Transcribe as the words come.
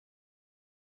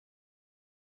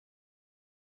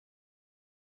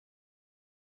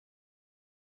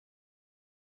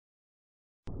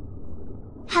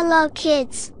Hello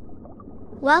kids!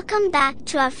 Welcome back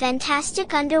to our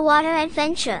fantastic underwater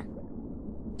adventure.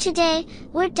 Today,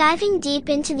 we're diving deep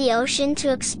into the ocean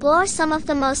to explore some of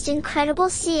the most incredible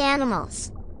sea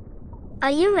animals.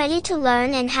 Are you ready to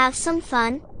learn and have some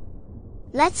fun?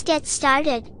 Let's get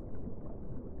started.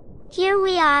 Here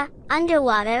we are,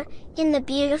 underwater, in the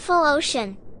beautiful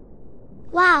ocean.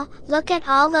 Wow, look at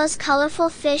all those colorful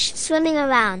fish swimming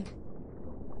around.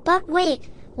 But wait,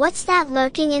 what's that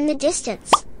lurking in the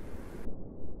distance?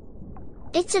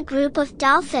 It's a group of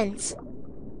dolphins.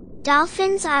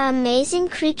 Dolphins are amazing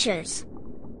creatures.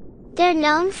 They're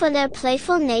known for their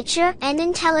playful nature and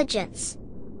intelligence.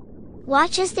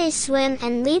 Watch as they swim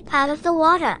and leap out of the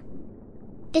water.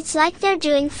 It's like they're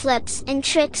doing flips and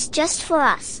tricks just for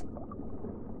us.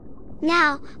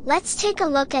 Now, let's take a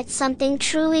look at something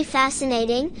truly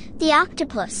fascinating, the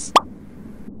octopus.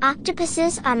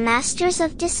 Octopuses are masters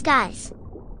of disguise.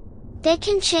 They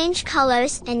can change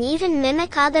colors and even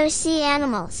mimic other sea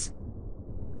animals.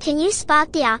 Can you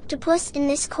spot the octopus in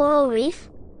this coral reef?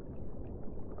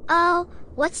 Oh,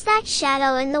 what's that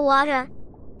shadow in the water?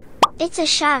 It's a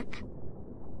shark.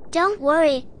 Don't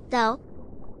worry, though.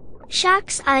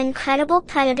 Sharks are incredible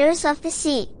predators of the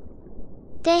sea.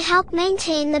 They help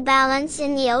maintain the balance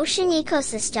in the ocean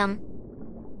ecosystem.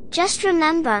 Just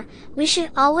remember, we should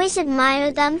always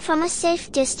admire them from a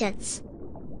safe distance.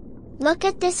 Look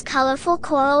at this colorful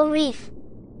coral reef.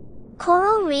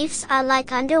 Coral reefs are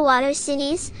like underwater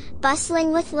cities,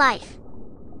 bustling with life.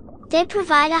 They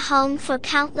provide a home for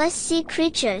countless sea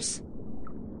creatures.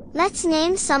 Let's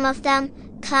name some of them: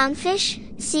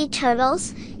 clownfish, sea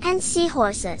turtles, and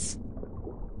seahorses.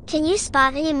 Can you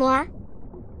spot any more?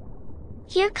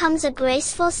 Here comes a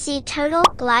graceful sea turtle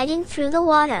gliding through the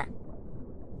water.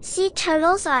 Sea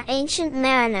turtles are ancient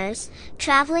mariners,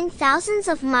 traveling thousands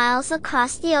of miles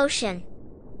across the ocean.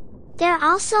 They're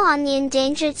also on the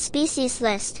endangered species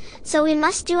list, so we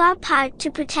must do our part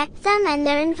to protect them and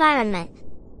their environment.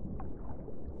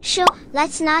 Sure,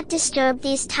 let's not disturb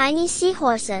these tiny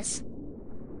seahorses.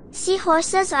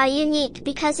 Seahorses are unique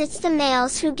because it's the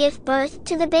males who give birth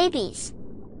to the babies.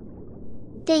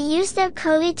 They use their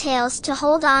curly tails to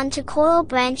hold on to coral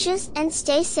branches and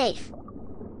stay safe.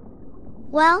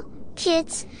 Well,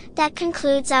 kids, that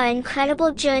concludes our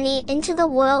incredible journey into the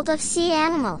world of sea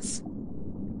animals.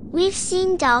 We've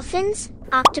seen dolphins,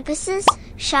 octopuses,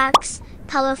 sharks,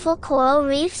 colorful coral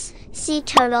reefs, sea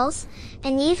turtles,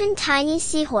 and even tiny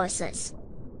seahorses.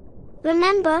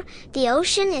 Remember, the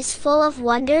ocean is full of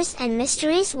wonders and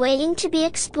mysteries waiting to be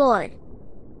explored.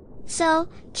 So,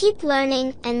 keep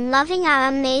learning and loving our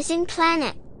amazing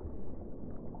planet.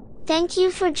 Thank you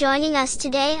for joining us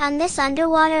today on this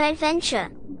underwater adventure.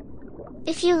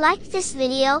 If you liked this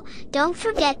video, don't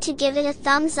forget to give it a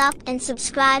thumbs up and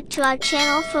subscribe to our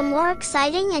channel for more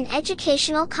exciting and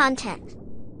educational content.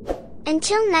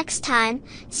 Until next time,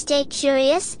 stay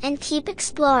curious and keep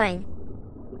exploring.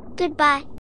 Goodbye.